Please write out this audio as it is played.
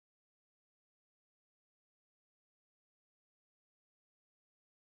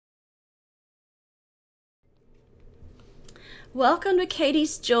Welcome to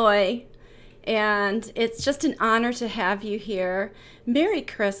Katie's Joy, and it's just an honor to have you here. Merry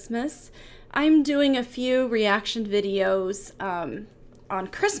Christmas. I'm doing a few reaction videos on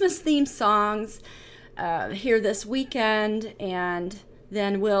Christmas-themed songs here this weekend, and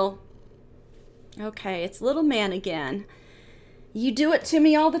then okay, it's Little Man again. You do it to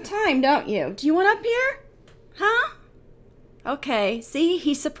me all the time, don't you? Do you want up here? Huh? Okay, see,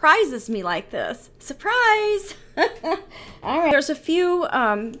 he surprises me like this. Surprise! All right, there's a few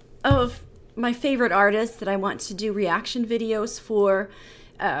of my favorite artists that I want to do reaction videos for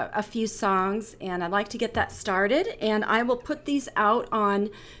a few songs, and I'd like to get that started, and I will put these out on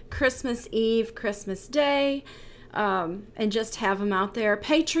Christmas Eve, Christmas Day, and just have them out there.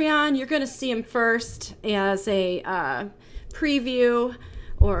 Patreon, you're going to see them first as a preview,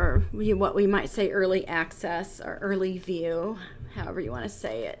 or what we might say early access or early view, however you want to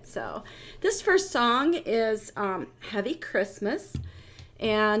say it. So this first song is Heavy Christmas,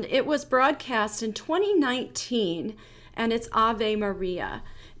 and it was broadcast in 2019, and it's Ave Maria.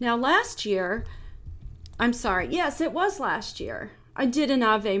 Now last year, I'm sorry, yes, it was last year, I did an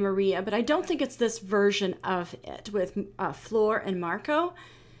Ave Maria, but I don't think it's this version of it with Flor and Marko.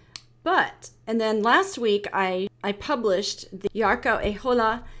 And then last week I published the Yarko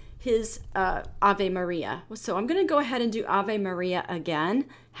Ehola, his Ave Maria. So I'm going to go ahead and do Ave Maria again.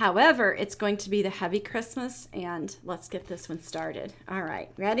 However, it's going to be the Heavy Christmas, and let's get this one started. All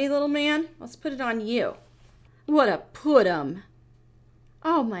right, ready, little man? Let's put it on you. What a put-em.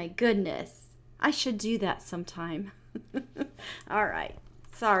 Oh my goodness. I should do that sometime. All right.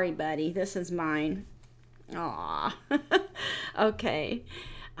 Sorry, buddy. This is mine. Aw. Okay.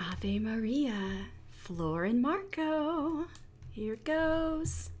 Ave Maria, Flor and Marko. Here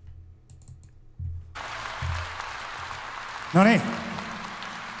goes. No niin.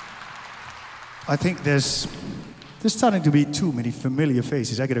 I think there's starting to be too many familiar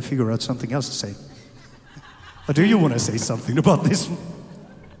faces. I gotta figure out something else to say. Or do you want to say something about this?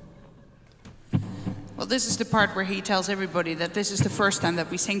 Well, this is the part where he tells everybody that this is the first time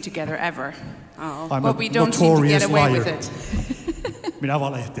that we sing together ever. Oh. But we don't seem to get away with it. Minä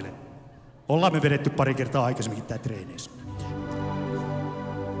valehtelen. Ollaan me vedetty pari kertaa aikaisemminkin tää treeneissä.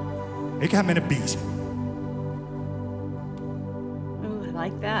 Eiköhän mene biisiin. Oh, I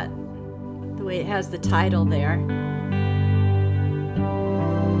like that. The way it has the title there.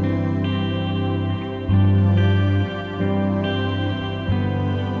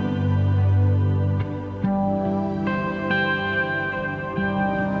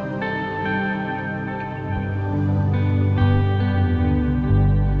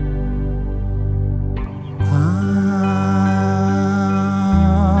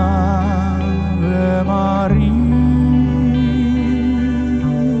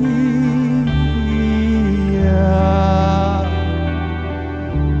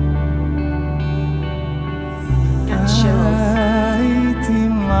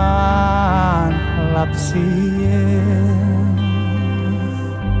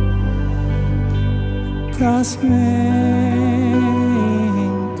 Taas mein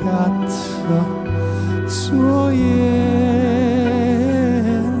katso suojelen,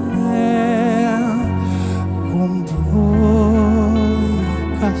 kun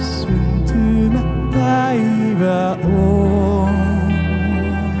poikas syntymäpäivä on.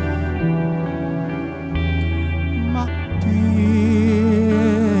 Mä pieni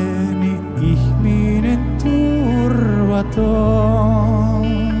ihminen turvaton.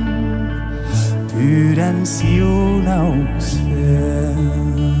 Pyydän siunauksen.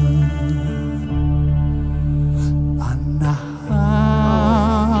 Anna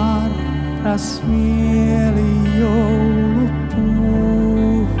harras mieli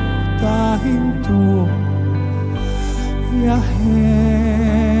joulupuhtaihin tuo. Ja hengelläs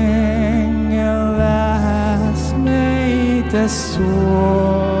meitä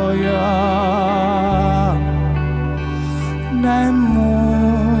suojaa. Näin muistaen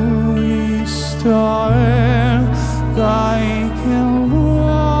kaiken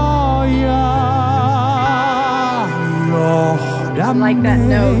luoja. Johda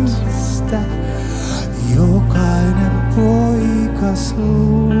meistä jokainen poikas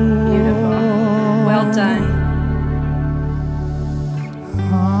luo. Beautiful. Well done.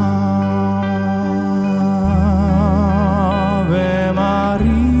 Ave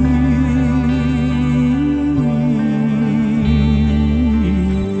Maria.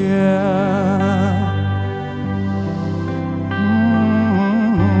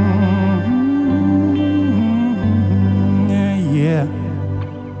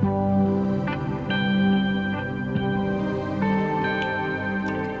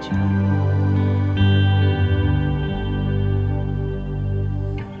 Good job.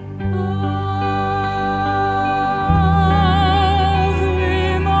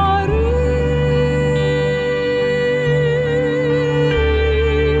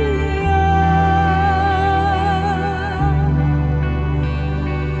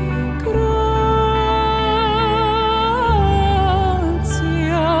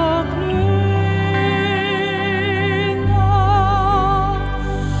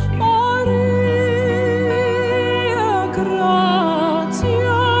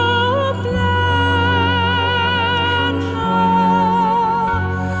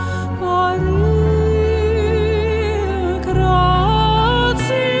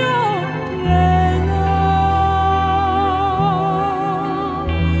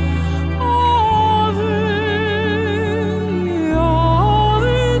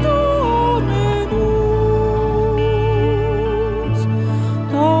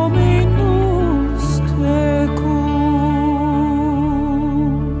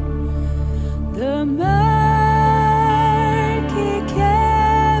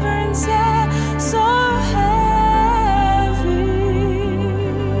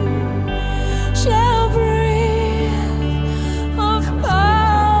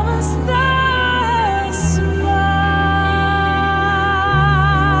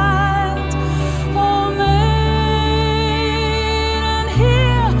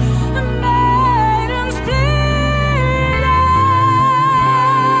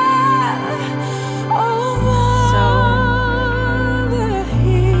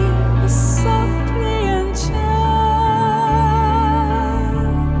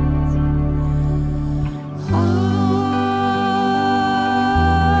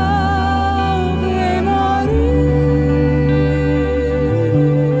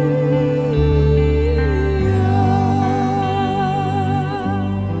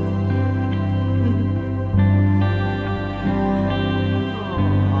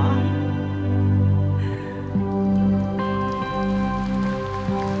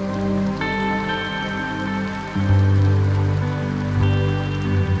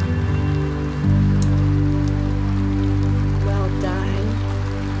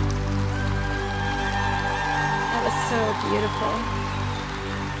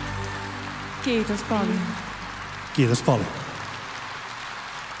 Kiitos paljon. Kiitos paljon.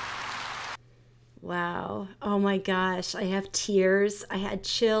 Wow. Oh my gosh. I have tears. I had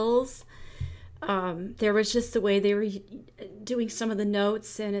chills. There was just the way they were doing some of the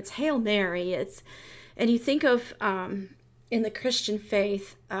notes, and it's Hail Mary. And you think of in the Christian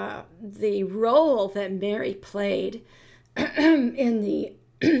faith the role that Mary played in the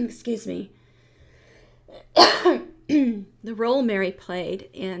excuse me, the role Mary played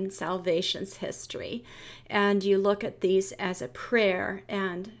in salvation's history, and you look at these as a prayer,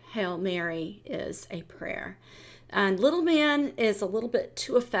 and Hail Mary is a prayer. And little man is a little bit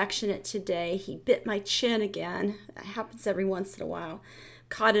too affectionate today. He bit my chin again. That happens every once in a while.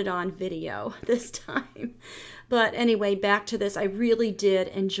 Caught it on video this time. But anyway, back to this. I really did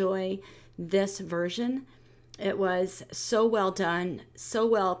enjoy this version. It was so well done, so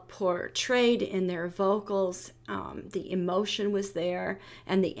well portrayed in their vocals. The emotion was there,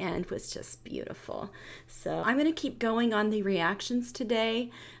 and the end was just beautiful. So I'm going to keep going on the reactions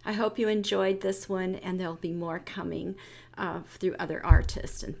today. I hope you enjoyed this one, and there'll be more coming through other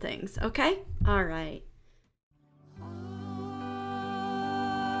artists and things. Okay? All right.